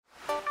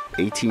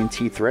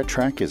AT&T Threat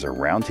Track is a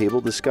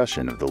roundtable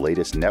discussion of the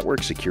latest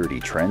network security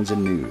trends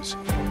and news,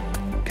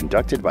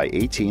 conducted by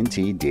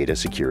AT&T data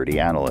security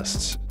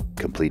analysts.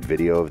 Complete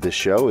video of this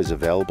show is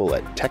available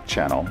at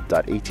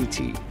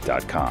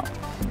techchannel.att.com.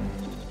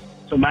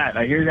 So Matt,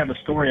 I hear you have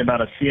a story about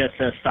a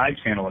CSS side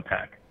channel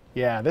attack.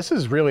 Yeah, this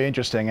is really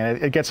interesting,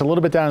 and it gets a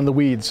little bit down in the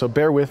weeds, so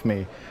bear with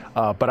me.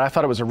 But I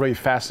thought it was a really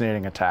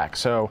fascinating attack.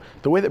 So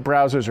the way that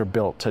browsers are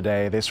built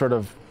today, they sort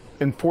of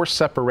enforce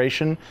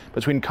separation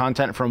between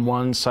content from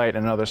one site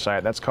and another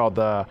site. That's called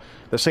the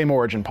same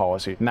origin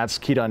policy, and that's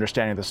key to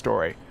understanding the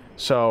story.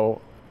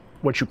 So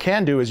what you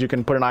can do is you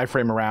can put an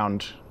iframe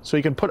around, so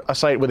you can put a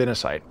site within a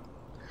site,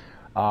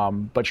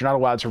 but you're not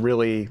allowed to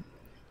really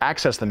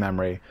access the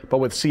memory. But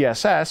with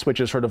CSS,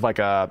 which is sort of like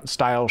a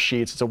style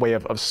sheets, it's a way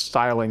of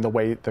styling the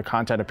way the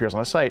content appears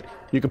on the site,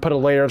 you can put a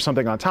layer of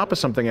something on top of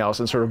something else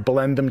and sort of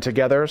blend them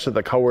together so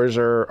the colors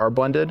are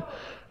blended.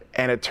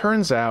 And it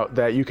turns out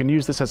that you can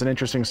use this as an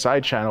interesting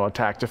side channel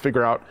attack to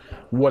figure out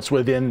what's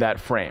within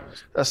that frame.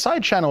 A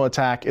side channel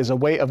attack is a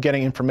way of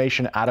getting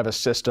information out of a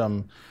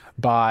system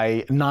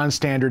by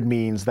non-standard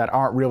means that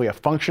aren't really a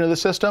function of the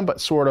system,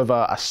 but sort of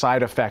a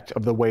side effect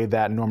of the way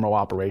that normal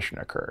operation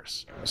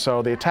occurs.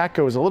 So the attack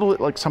goes a little bit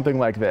like something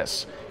like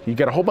this. You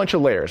get a whole bunch of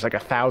layers, like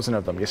 1,000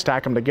 of them. You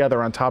stack them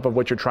together on top of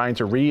what you're trying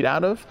to read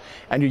out of,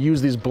 and you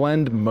use these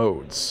blend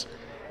modes.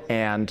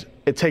 And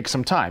it takes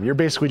some time. You're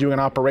basically doing an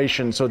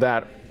operation so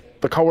that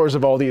the colors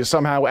of all these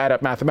somehow add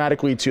up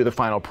mathematically to the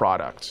final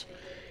product.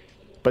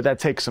 But that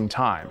takes some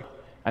time.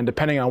 And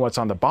depending on what's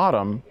on the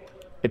bottom,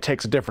 it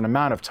takes a different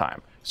amount of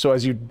time. So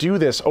as you do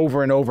this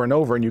over and over and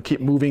over, and you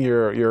keep moving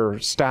your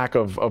stack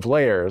of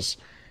layers,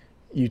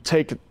 you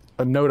take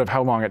a note of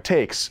how long it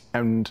takes,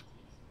 and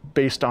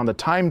based on the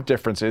time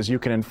differences, you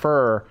can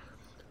infer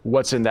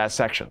what's in that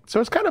section. So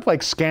it's kind of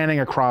like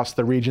scanning across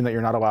the region that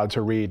you're not allowed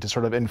to read to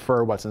sort of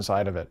infer what's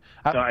inside of it.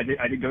 So I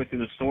did go through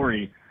the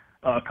story.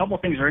 A couple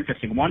of things are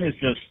interesting. One is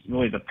just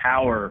really the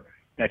power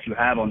that you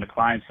have on the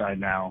client side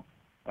now.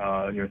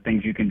 There are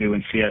things you can do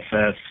in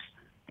CSS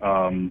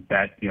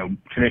that,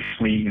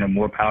 traditionally,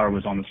 more power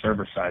was on the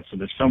server side. So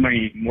there's so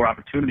many more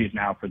opportunities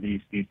now for these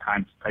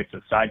types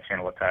of side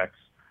channel attacks.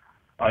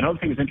 Another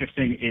thing that's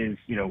interesting is,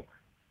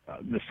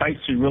 the sites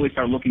should really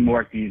start looking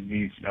more at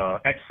these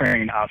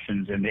X-fairing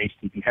options in the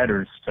HTTP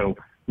headers. So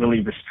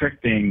really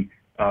restricting,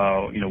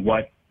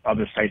 what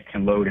other sites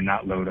can load and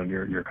not load of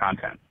your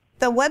content.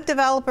 The web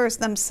developers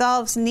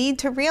themselves need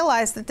to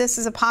realize that this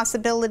is a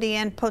possibility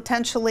and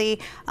potentially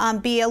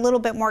be a little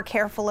bit more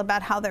careful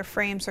about how their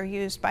frames are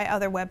used by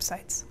other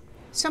websites.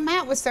 So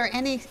Matt, was there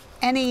any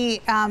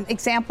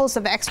examples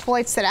of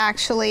exploits that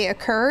actually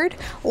occurred,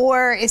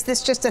 or is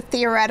this just a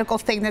theoretical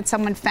thing that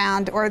someone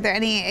found, or are there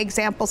any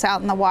examples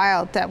out in the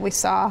wild that we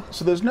saw?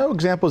 So there's no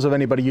examples of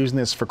anybody using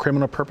this for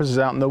criminal purposes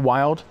out in the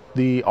wild.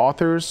 The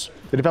authors,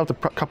 they developed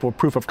a couple of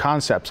proof of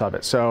concepts of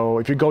it. So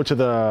if you go to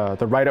the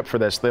write-up for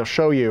this, they'll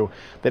show you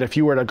that if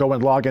you were to go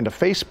and log into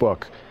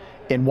Facebook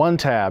in one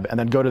tab and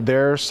then go to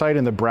their site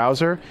in the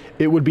browser,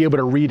 it would be able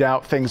to read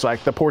out things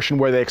like the portion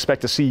where they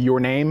expect to see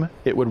your name.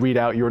 It would read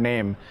out your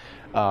name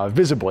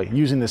visibly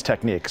using this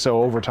technique.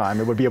 So over time,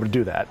 it would be able to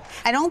do that.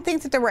 I don't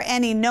think that there were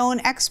any known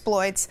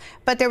exploits,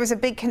 but there was a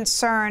big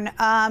concern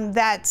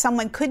that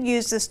someone could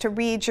use this to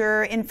read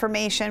your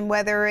information,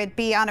 whether it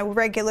be on a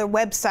regular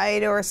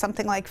website or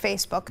something like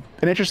Facebook.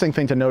 An interesting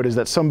thing to note is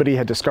that somebody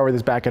had discovered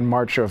this back in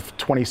March of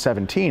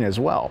 2017 as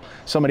well.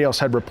 Somebody else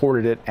had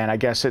reported it, and I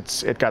guess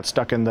it got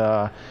stuck in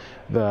the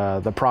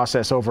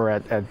process over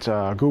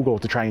at Google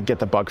to try and get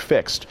the bug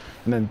fixed.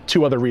 And then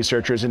 2 other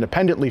researchers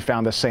independently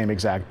found the same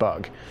exact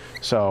bug.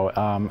 So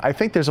I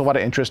think there's a lot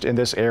of interest in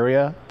this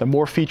area. The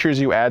more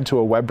features you add to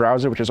a web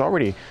browser, which is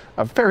already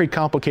a very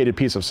complicated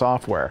piece of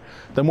software,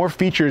 the more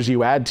features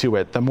you add to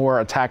it, the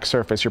more attack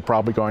surface you're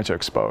probably going to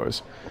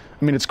expose.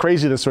 I mean, it's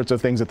crazy the sorts of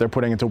things that they're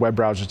putting into web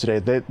browsers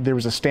today. There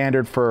was a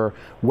standard for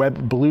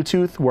web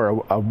Bluetooth where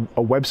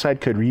a website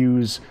could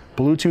use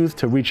Bluetooth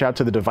to reach out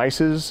to the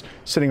devices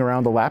sitting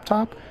around the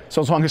laptop.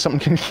 So as long as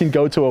someone can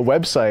go to a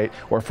website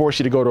or force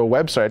you to go to a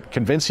website,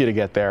 convince you to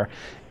get there,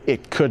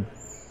 it could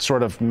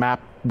sort of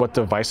map what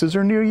devices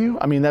are near you.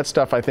 I mean, that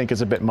stuff I think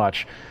is a bit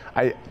much.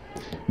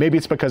 Maybe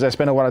it's because I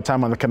spend a lot of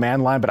time on the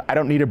command line, but I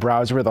don't need a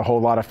browser with a whole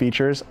lot of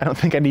features. I don't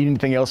think I need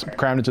anything else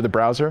crammed into the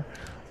browser.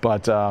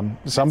 But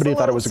somebody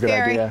thought it was a good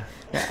idea.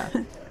 Yeah.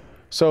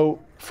 So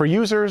for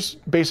users,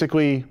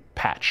 basically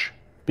patch,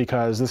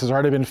 because this has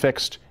already been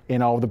fixed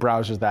in all of the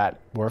browsers that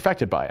were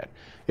affected by it.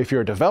 If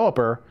you're a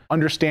developer,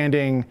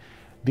 understanding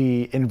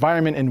the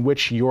environment in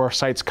which your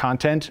site's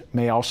content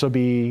may also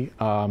be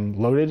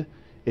loaded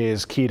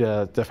is key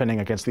to defending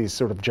against these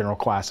sort of general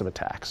class of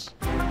attacks.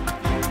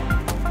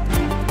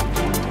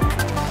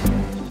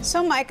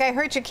 So Mike, I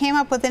heard you came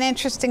up with an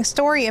interesting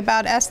story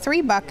about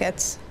S3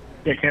 buckets.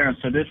 Yeah, Karen,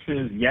 so this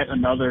is yet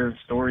another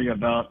story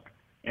about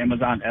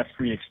Amazon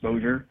S3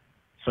 exposure.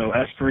 So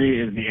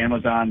S3 is the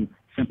Amazon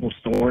Simple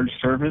Storage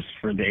service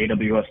for the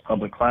AWS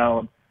public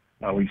cloud.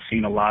 We've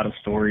seen a lot of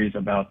stories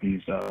about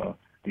these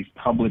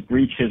public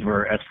breaches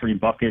where S3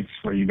 buckets,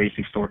 where you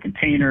basically store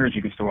containers,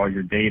 you can store all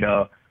your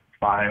data,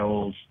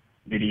 files,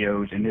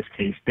 videos, in this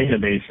case,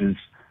 databases,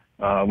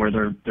 where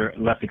they're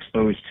left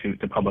exposed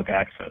to public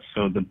access.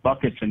 So the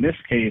buckets in this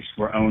case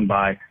were owned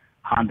by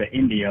Honda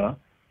India,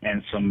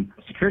 and some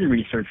security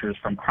researchers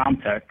from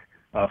CromTech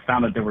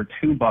found that there were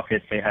 2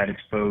 buckets they had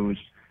exposed,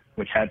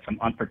 which had some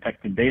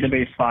unprotected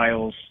database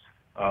files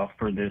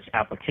for this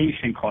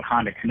application called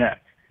Honda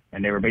Connect.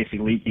 And they were basically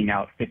leaking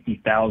out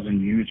 50,000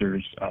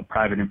 users'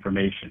 private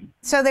information.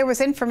 So there was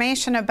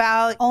information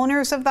about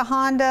owners of the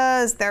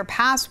Hondas, their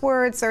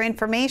passwords, their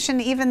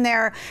information, even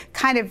their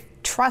kind of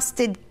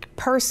trusted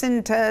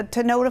person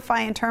to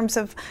notify in terms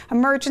of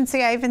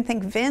emergency. I even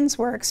think VINs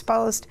were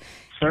exposed.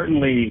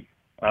 Certainly,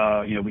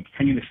 we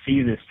continue to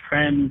see this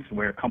trend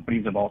where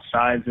companies of all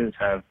sizes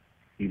have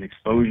these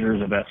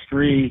exposures of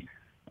S3,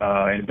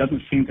 and it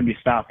doesn't seem to be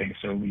stopping.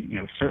 So,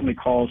 certainly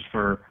calls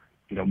for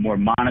more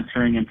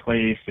monitoring in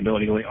place, the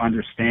ability to really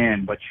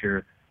understand what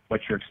you're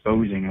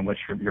exposing and what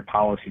your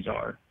policies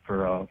are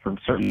for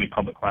certainly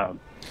public cloud.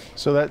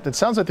 So that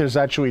sounds like there's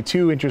actually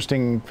 2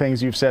 interesting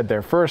things you've said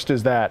there. First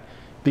is that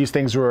these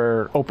things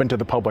were open to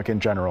the public in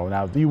general.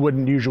 Now, you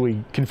wouldn't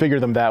usually configure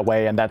them that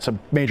way, and that's a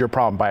major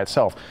problem by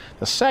itself.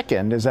 The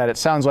second is that it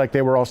sounds like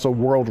they were also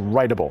world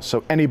writable,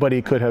 so anybody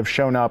could have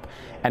shown up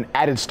and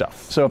added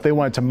stuff. So if they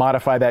wanted to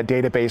modify that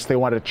database, they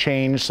wanted to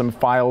change some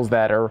files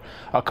that are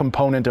a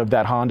component of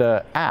that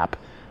Honda app,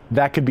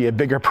 that could be a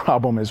bigger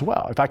problem as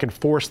well. If I could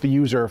force the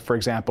user, for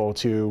example,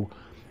 to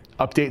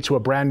update to a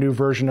brand new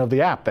version of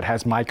the app that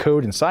has my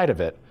code inside of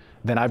it,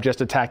 then I've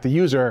just attacked the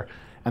user.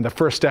 And the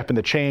first step in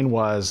the chain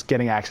was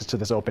getting access to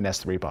this open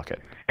S3 bucket.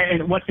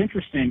 And what's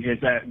interesting is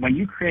that when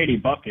you create a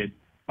bucket,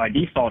 by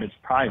default it's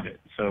private.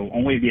 So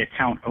only the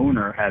account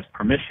owner has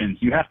permissions.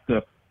 You have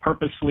to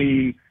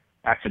purposely,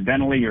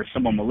 accidentally, or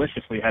someone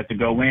maliciously has to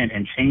go in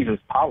and change those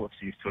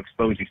policies to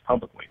expose these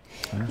publicly.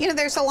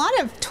 There's a lot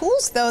of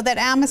tools, though, that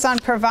Amazon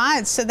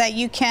provides so that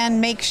you can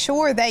make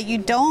sure that you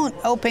don't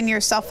open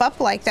yourself up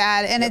like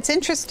that. And it's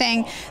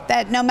interesting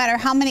that no matter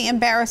how many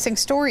embarrassing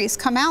stories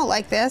come out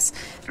like this,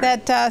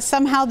 that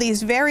somehow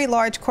these very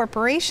large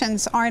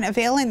corporations aren't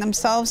availing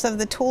themselves of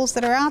the tools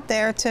that are out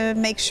there to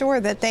make sure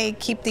that they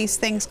keep these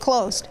things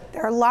closed.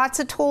 There are lots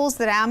of tools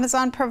that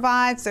Amazon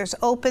provides. There's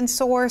open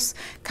source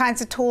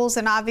kinds of tools,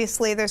 and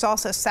obviously there's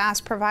also SaaS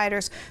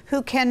providers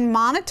who can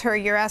monitor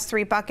your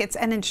S3 buckets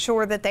and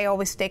ensure that they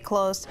always stay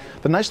closed.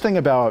 The nice thing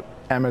about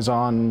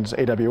Amazon's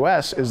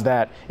AWS is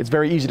that it's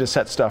very easy to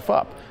set stuff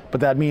up. But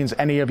that means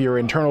any of your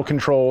internal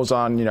controls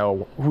on,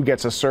 who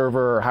gets a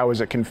server, or how is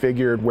it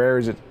configured, where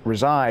does it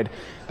reside,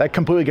 that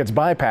completely gets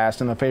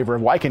bypassed in the favor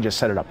of, I can just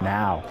set it up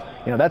now.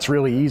 That's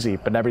really easy,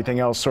 but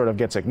everything else sort of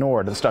gets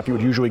ignored, the stuff you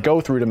would usually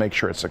go through to make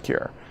sure it's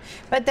secure.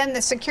 But then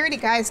the security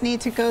guys need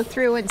to go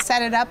through and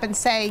set it up and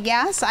say,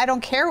 yes, I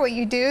don't care what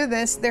you do,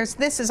 this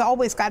has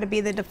always got to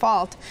be the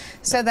default,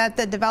 so that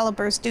the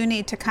developers do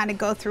need to kind of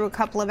go through a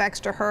couple of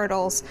extra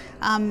hurdles.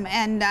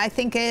 And I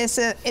think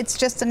it's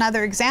just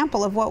another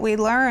example of what we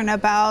learn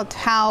about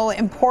how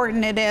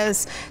important it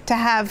is to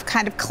have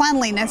kind of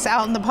cleanliness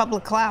out in the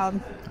public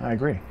cloud. I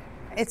agree.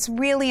 It's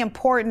really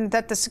important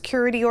that the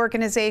security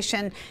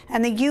organization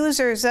and the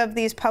users of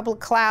these public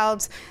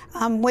clouds,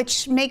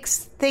 which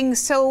makes things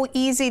so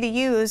easy to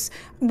use,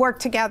 work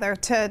together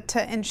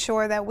to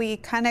ensure that we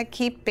kind of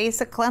keep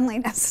basic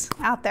cleanliness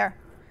out there.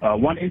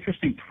 One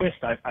interesting twist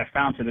I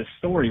found to this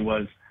story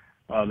was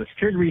the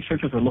security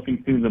researchers were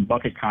looking through the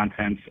bucket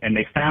contents, and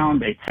they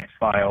found a text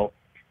file.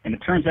 And it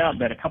turns out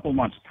that a couple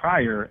months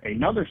prior,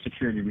 another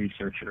security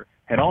researcher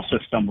had also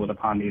stumbled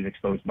upon these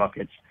exposed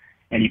buckets.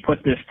 And he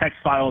put this text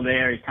file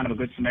there. He's kind of a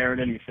good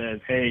Samaritan. He says,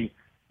 hey,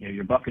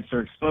 your buckets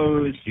are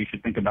exposed. You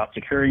should think about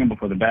securing them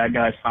before the bad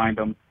guys find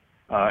them.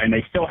 And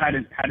they still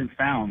hadn't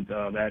found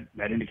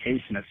that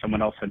indication that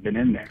someone else had been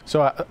in there.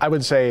 So I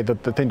would say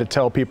that the thing to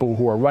tell people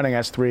who are running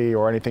S3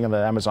 or anything in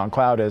the Amazon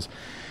cloud is,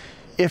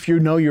 if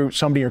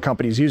somebody in your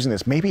company is using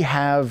this, maybe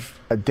have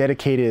a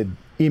dedicated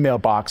email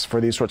box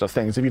for these sorts of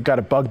things. If you've got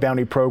a bug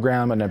bounty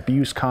program, an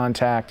abuse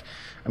contact,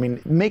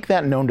 make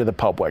that known to the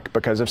public,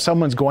 because if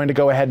someone's going to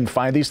go ahead and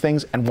find these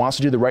things and wants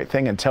to do the right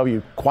thing and tell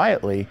you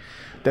quietly,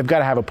 they've got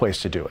to have a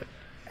place to do it.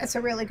 That's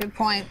a really good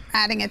point.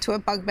 Adding it to a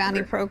bug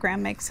bounty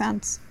program makes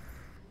sense.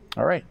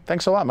 All right.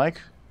 Thanks a lot, Mike.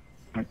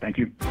 All right, thank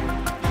you.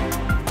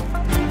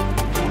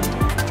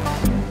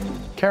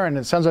 Karen,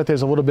 it sounds like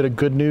there's a little bit of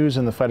good news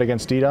in the fight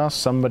against DDoS.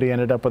 Somebody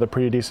ended up with a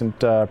pretty decent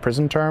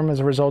prison term as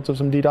a result of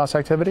some DDoS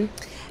activity.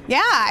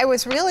 Yeah, I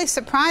was really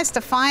surprised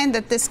to find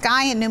that this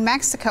guy in New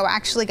Mexico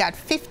actually got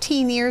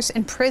 15 years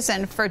in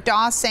prison for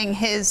DOSing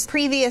his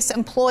previous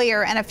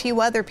employer and a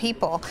few other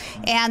people.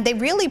 And they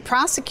really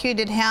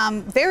prosecuted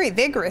him very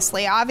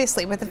vigorously,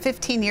 obviously, with a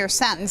 15-year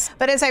sentence.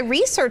 But as I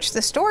researched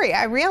the story,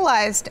 I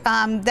realized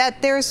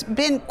that there's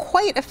been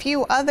quite a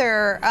few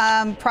other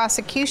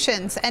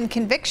prosecutions and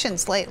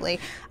convictions lately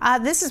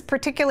This is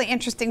particularly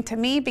interesting to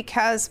me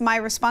because my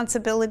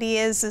responsibility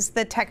is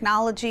the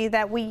technology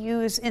that we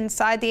use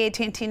inside the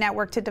AT&T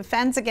network to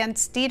defend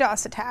against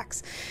DDoS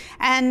attacks.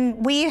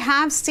 And we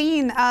have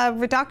seen a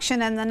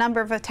reduction in the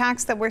number of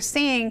attacks that we're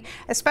seeing,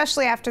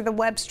 especially after the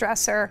web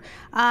stressor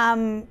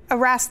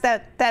arrest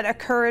that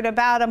occurred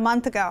about a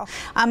month ago.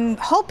 I'm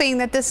hoping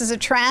that this is a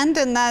trend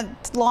and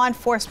that law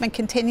enforcement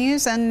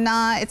continues, and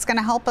it's going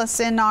to help us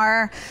in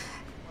our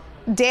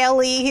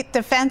daily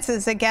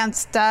defenses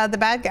against the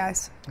bad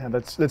guys. Yeah,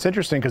 that's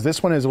interesting because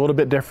this one is a little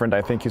bit different.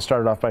 I think you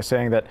started off by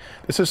saying that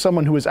this is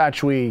someone who is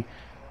actually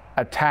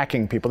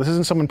attacking people. This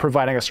isn't someone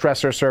providing a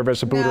stressor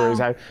service, a booter.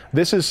 No.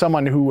 This is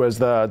someone who was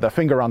the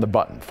finger on the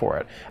button for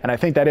it. And I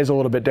think that is a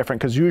little bit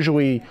different because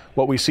usually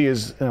what we see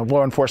is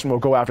law enforcement will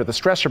go after the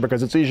stressor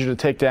because it's easier to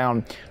take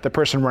down the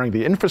person running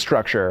the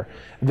infrastructure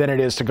than it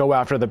is to go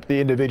after the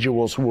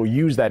individuals who will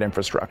use that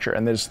infrastructure.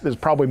 And there's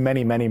probably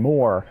many, many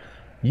more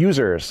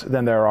users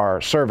than there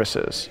are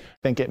services. I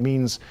think it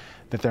means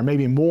that there may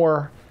be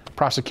more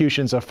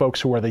prosecutions of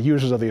folks who are the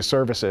users of these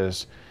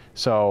services.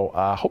 So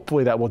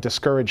hopefully that will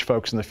discourage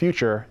folks in the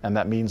future, and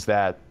that means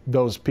that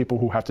those people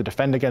who have to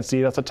defend against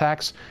DDoS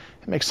attacks,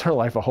 it makes their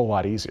life a whole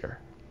lot easier.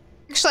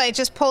 Actually, I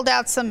just pulled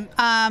out some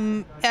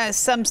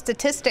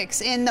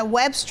statistics. In the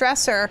web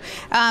stressor,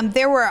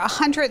 there were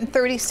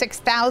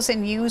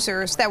 136,000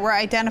 users that were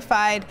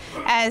identified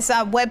as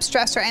web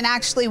stressor, and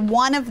actually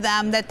one of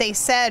them that they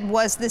said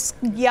was this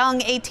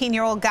young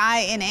 18-year-old guy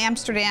in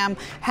Amsterdam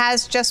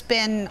has just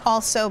been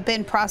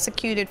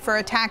prosecuted for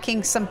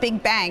attacking some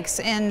big banks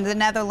in the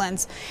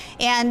Netherlands.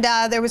 And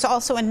there was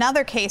also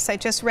another case I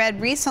just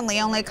read recently,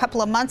 only a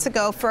couple of months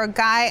ago, for a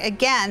guy,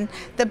 again,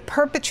 the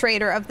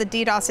perpetrator of the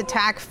DDoS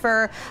attack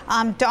for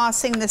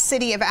DOSing the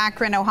city of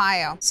Akron,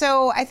 Ohio.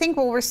 So I think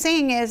what we're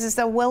seeing is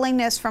the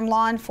willingness from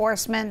law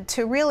enforcement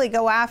to really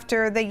go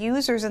after the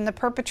users and the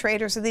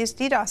perpetrators of these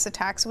DDoS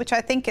attacks, which I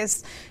think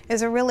is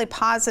a really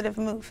positive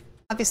move.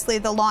 Obviously,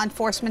 the law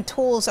enforcement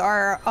tools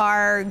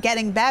are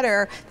getting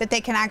better, that they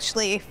can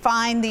actually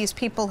find these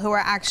people who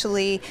are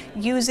actually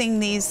using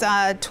these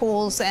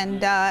tools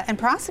and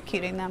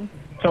prosecuting them.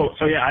 So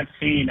yeah, I've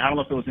seen, I don't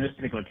know if it was in this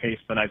particular case,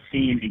 but I've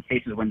seen in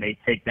cases when they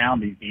take down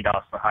these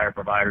DDoS for hire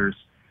providers,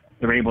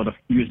 they're able to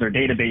use their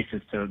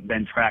databases to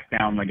then track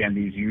down, again,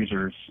 these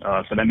users.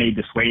 So that may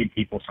dissuade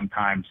people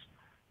sometimes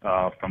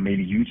from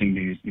maybe using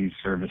these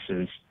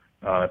services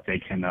if they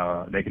can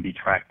be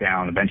tracked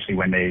down eventually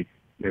when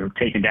they're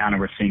taken down, and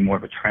we're seeing more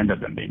of a trend of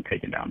them being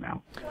taken down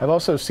now. I've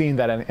also seen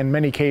that in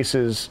many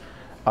cases,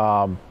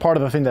 part of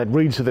the thing that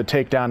leads to the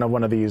takedown of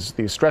one of these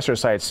stressor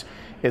sites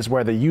is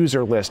where the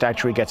user list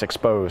actually gets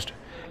exposed.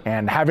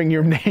 And having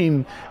your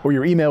name or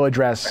your email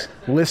address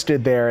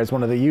listed there as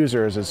one of the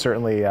users is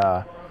certainly,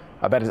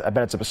 I bet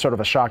it's a sort of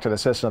a shock to the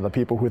system of the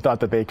people who thought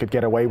that they could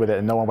get away with it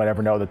and no one would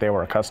ever know that they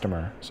were a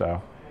customer.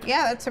 So.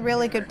 Yeah, that's a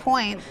really good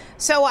point.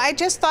 So I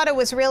just thought it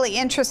was really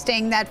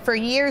interesting that for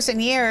years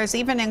and years,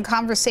 even in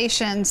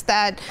conversations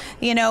that,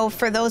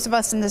 for those of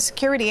us in the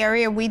security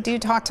area, we do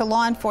talk to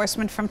law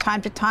enforcement from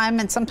time to time,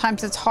 and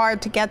sometimes it's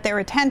hard to get their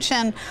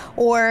attention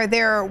or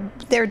their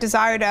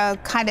desire to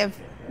kind of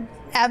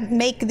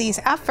make these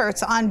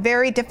efforts on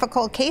very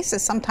difficult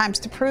cases sometimes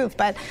to prove.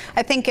 But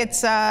I think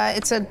it's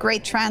a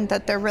great trend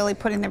that they're really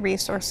putting the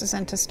resources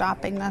into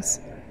stopping this.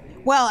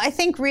 Well, I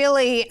think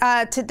really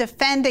to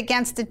defend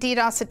against a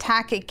DDoS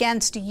attack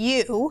against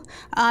you,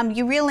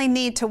 you really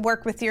need to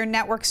work with your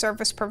network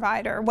service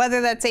provider, whether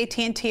that's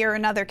AT&T or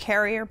another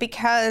carrier,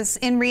 because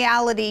in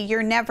reality,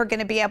 you're never going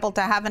to be able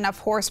to have enough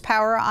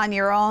horsepower on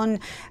your own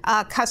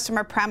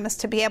customer premise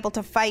to be able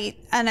to fight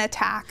an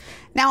attack.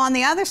 Now, on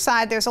the other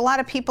side, there's a lot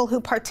of people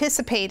who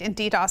participate in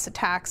DDoS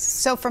attacks.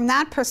 So from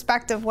that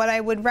perspective, what I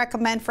would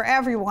recommend for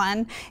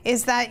everyone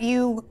is that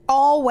you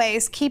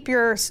always keep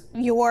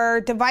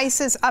your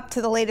devices up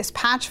to the latest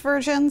patch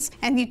versions,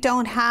 and you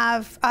don't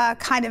have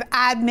kind of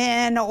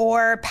admin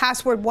or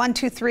password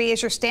 123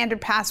 as your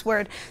standard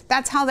password.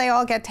 That's how they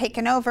all get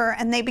taken over,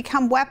 and they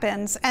become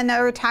weapons, and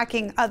they're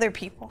attacking other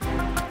people.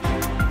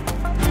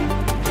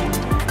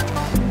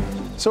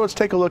 So let's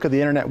take a look at the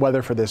internet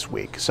weather for this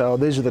week. So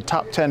these are the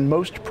top 10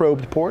 most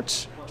probed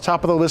ports.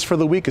 Top of the list for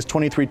the week is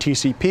 23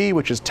 TCP,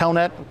 which is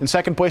Telnet. In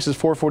second place is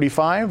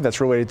 445. That's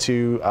related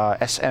to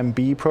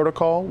SMB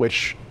protocol,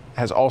 which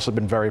has also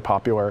been very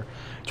popular.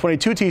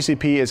 22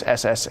 TCP is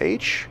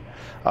SSH.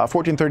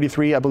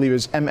 1433, I believe,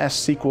 is MS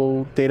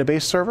SQL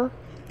database server.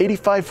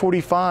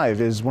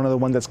 8545 is one of the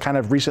ones that's kind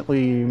of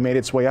recently made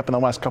its way up in the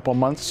last couple of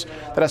months.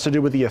 That has to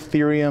do with the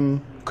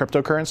Ethereum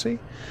cryptocurrency.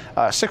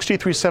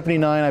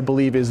 6379, I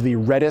believe, is the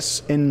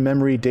Redis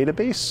in-memory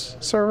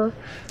database server.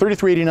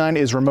 3389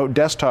 is remote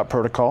desktop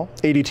protocol.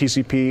 80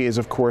 TCP is,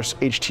 of course,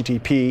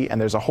 HTTP,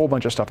 and there's a whole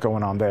bunch of stuff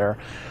going on there.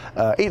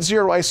 80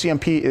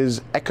 ICMP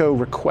is echo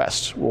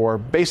request, or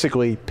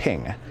basically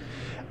ping.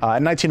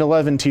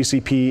 1911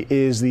 TCP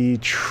is the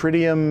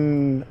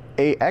Tritium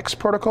AX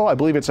protocol. I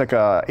believe it's like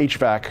a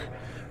HVAC,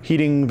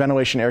 heating,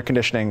 ventilation, air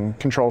conditioning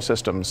control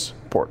systems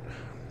port.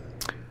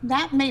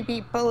 That may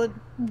be bode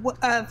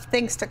of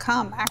things to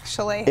come,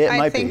 actually.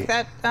 I think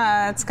that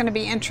it's going to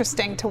be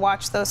interesting to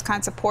watch those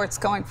kinds of ports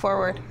going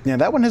forward. Yeah,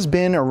 that one has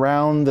been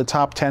around the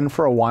top 10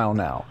 for a while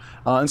now.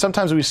 And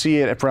sometimes we see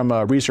it from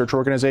research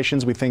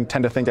organizations. We tend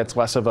to think that's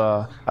less of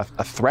a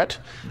threat,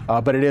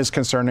 but it is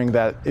concerning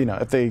that,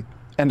 if they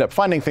end up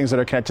finding things that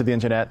are connected to the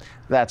internet,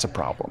 that's a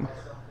problem.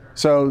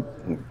 So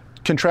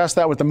contrast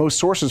that with the most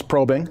sources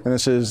probing, and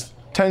this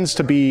tends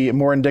to be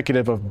more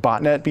indicative of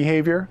botnet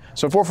behavior.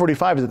 So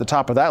 445 is at the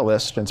top of that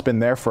list, and it's been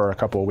there for a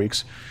couple of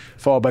weeks,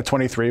 followed by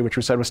 23, which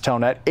we said was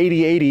Telnet.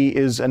 8080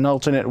 is an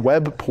alternate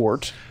web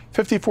port.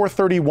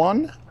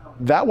 5431,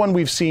 that one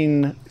we've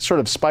seen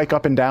sort of spike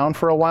up and down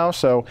for a while.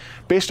 So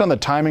based on the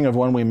timing of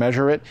when we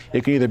measure it,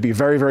 it can either be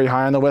very, very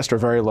high on the list or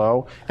very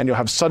low, and you'll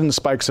have sudden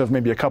spikes of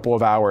maybe a couple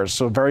of hours.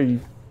 So very,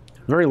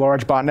 very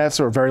large botnets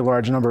or a very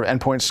large number of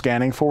endpoints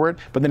scanning for it,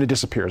 but then it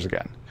disappears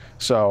again.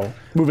 So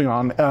moving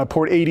on,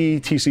 port 80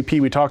 TCP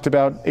we talked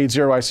about, 80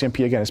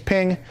 ICMP again is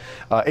ping.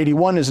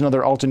 81 is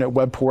another alternate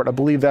web port. I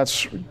believe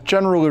that's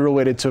generally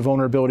related to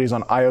vulnerabilities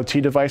on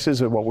IoT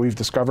devices, what we've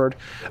discovered.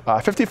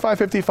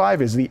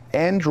 5555 is the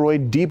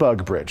Android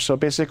debug bridge. So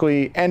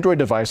basically Android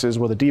devices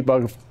with a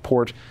debug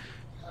port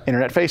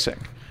internet facing.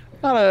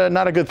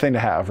 Not a good thing to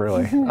have,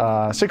 really.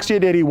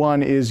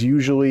 6881 is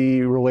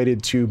usually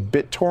related to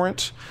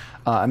BitTorrent,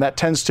 and that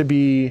tends to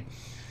be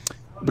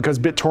because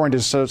BitTorrent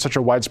is such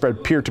a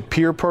widespread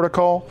peer-to-peer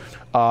protocol.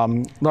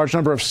 Large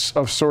number of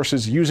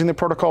sources using the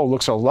protocol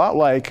looks a lot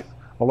like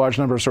a large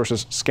number of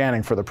sources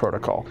scanning for the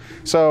protocol.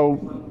 So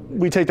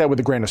we take that with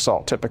a grain of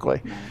salt,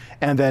 typically.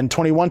 And then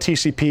 21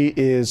 TCP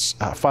is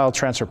file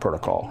transfer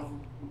protocol.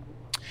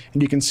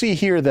 And you can see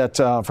here that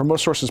for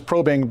most sources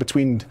probing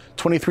between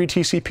 23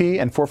 TCP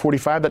and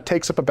 445, that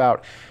takes up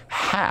about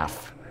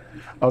half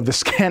of the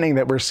scanning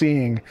that we're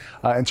seeing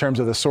in terms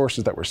of the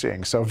sources that we're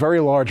seeing. So very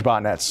large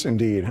botnets,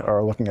 indeed,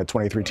 are looking at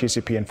 23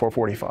 TCP and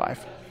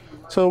 445.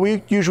 So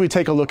we usually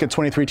take a look at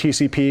 23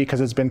 TCP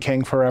because it's been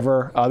king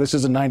forever. This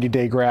is a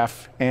 90-day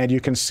graph, and you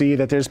can see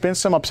that there's been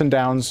some ups and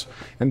downs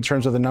in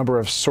terms of the number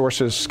of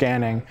sources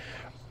scanning.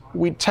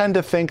 We tend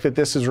to think that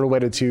this is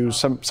related to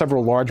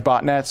several large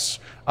botnets.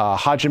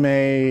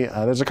 Hajime,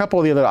 there's a couple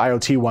of the other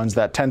IoT ones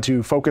that tend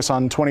to focus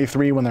on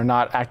 23 when they're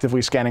not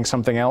actively scanning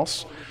something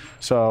else.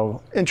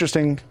 So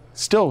interesting,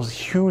 still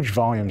huge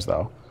volumes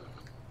though.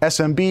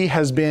 SMB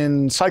has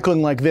been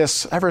cycling like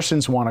this ever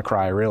since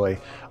WannaCry, really.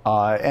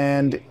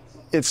 And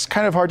it's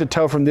kind of hard to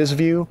tell from this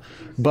view,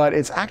 but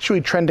it's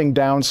actually trending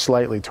down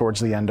slightly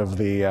towards the end of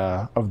the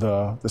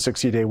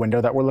 60-day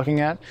window that we're looking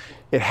at.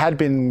 It had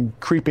been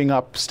creeping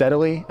up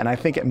steadily, and I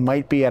think it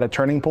might be at a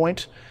turning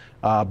point.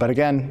 But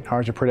again,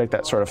 hard to predict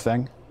that sort of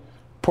thing.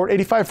 Port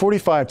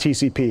 8545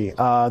 TCP,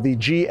 the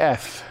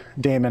GF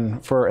daemon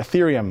for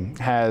Ethereum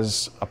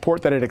has a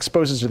port that it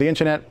exposes to the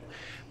internet,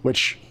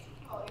 which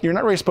you're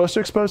not really supposed to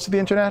expose to the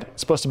internet.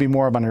 It's supposed to be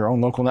more on your own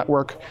local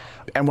network.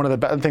 And one of the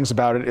bad things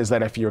about it is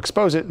that if you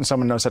expose it and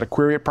someone knows how to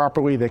query it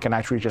properly, they can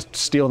actually just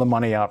steal the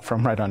money out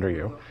from right under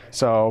you.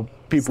 So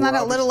people. It's not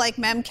a little like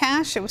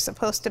Memcache. It was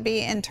supposed to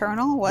be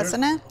internal,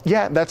 wasn't it?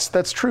 Yeah,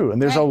 that's true.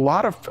 And there's a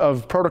lot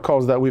of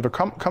protocols that we've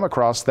come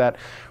across that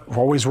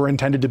always were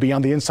intended to be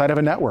on the inside of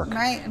a network.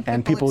 Right.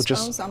 And people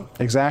just them.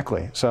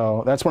 Exactly.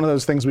 So that's one of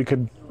those things we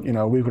could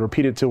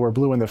repeat it till we're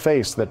blue in the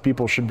face, that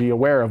people should be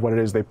aware of what it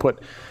is they put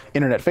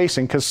internet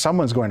facing, because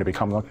someone's going to be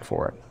looking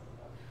for it.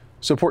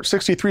 So port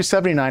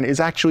 6379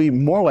 is actually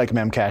more like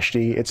Memcached.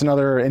 It's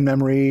another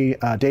in-memory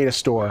data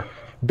store.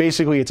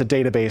 Basically, it's a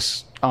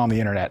database on the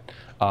internet,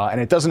 and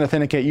it doesn't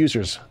authenticate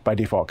users by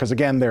default, because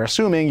again, they're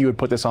assuming you would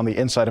put this on the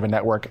inside of a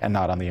network and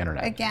not on the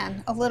internet.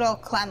 Again, a little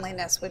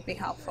cleanliness would be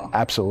helpful.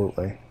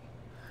 Absolutely.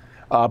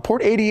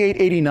 Port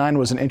 8889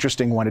 was an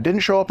interesting one. It didn't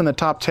show up in the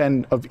top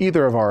 10 of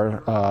either of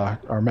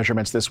our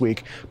measurements this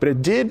week, but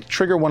it did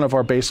trigger one of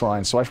our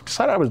baselines, so I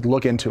decided I would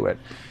look into it.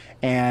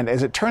 And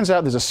as it turns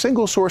out, there's a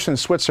single source in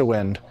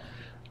Switzerland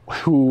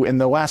who, in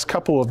the last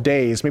couple of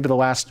days, maybe the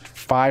last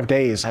 5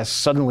 days, has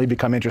suddenly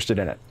become interested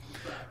in it.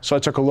 So I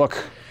took a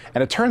look,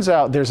 and it turns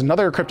out there's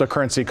another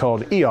cryptocurrency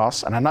called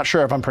EOS, and I'm not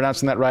sure if I'm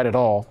pronouncing that right at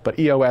all, but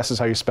EOS is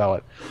how you spell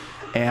it.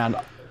 And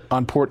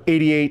on port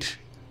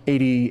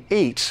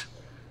 8888,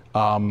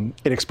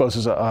 it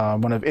exposes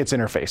one of its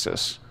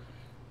interfaces.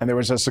 And there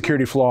was a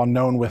security flaw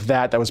known with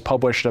that was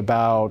published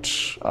about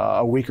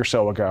a week or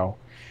so ago.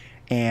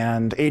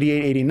 And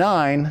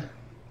 8889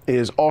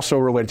 is also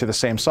related to the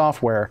same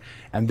software,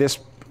 and this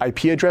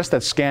IP address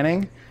that's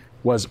scanning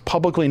was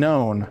publicly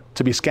known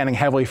to be scanning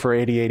heavily for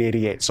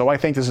 8888. So I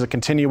think this is a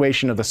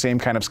continuation of the same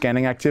kind of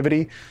scanning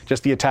activity,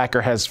 just the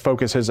attacker has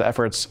focused his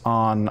efforts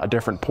on a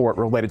different port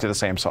related to the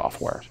same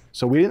software.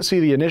 So we didn't see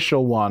the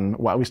initial one,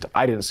 well, at least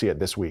I didn't see it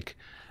this week,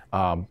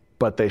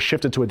 but they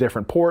shifted to a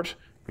different port.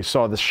 We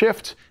saw the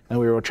shift, and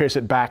we were able to trace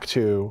it back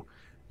to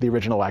the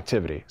original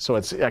activity. So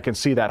I can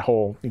see that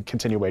whole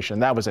continuation.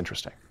 That was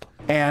interesting.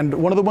 And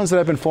one of the ones that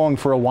I've been following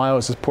for a while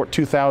is this port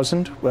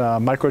 2000.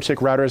 MikroTik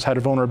routers had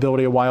a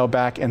vulnerability a while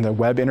back in the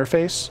web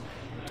interface.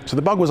 So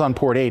the bug was on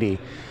port 80.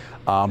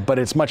 But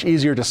it's much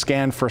easier to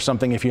scan for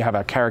something if you have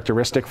a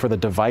characteristic for the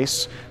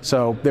device.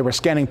 So they were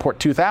scanning port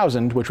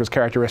 2000, which was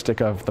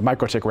characteristic of the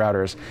MikroTik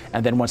routers.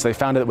 And then once they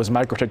found it was a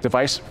MikroTik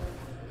device,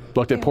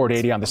 looked at port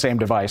 80 on the same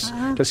device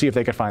to see if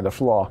they could find the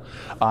flaw.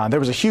 There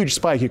was a huge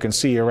spike you can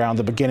see around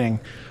the beginning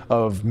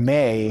of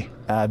May.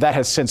 That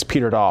has since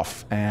petered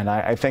off, and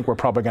I think we're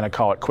probably going to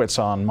call it quits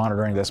on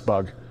monitoring this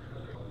bug.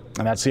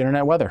 And that's the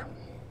internet weather.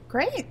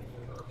 Great.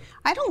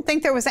 I don't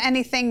think there was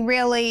anything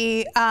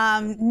really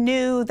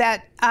new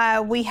that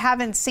we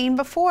haven't seen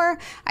before.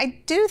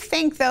 I do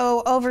think,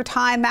 though, over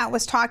time, Matt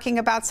was talking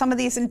about some of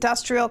these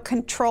industrial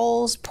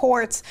controls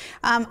ports.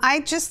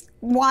 I just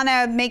want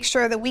to make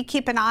sure that we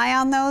keep an eye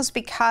on those,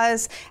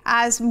 because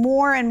as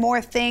more and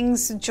more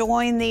things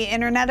join the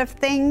Internet of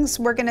Things,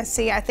 we're going to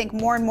see, I think,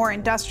 more and more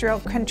industrial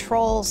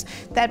controls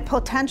that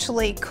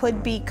potentially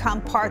could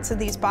become parts of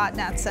these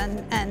botnets,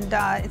 and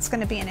it's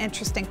going to be an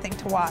interesting thing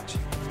to watch.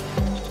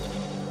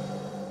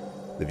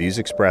 The views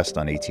expressed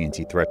on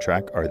AT&T Threat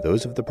Track are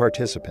those of the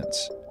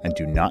participants and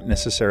do not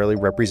necessarily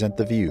represent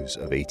the views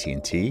of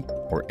AT&T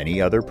or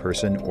any other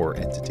person or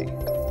entity.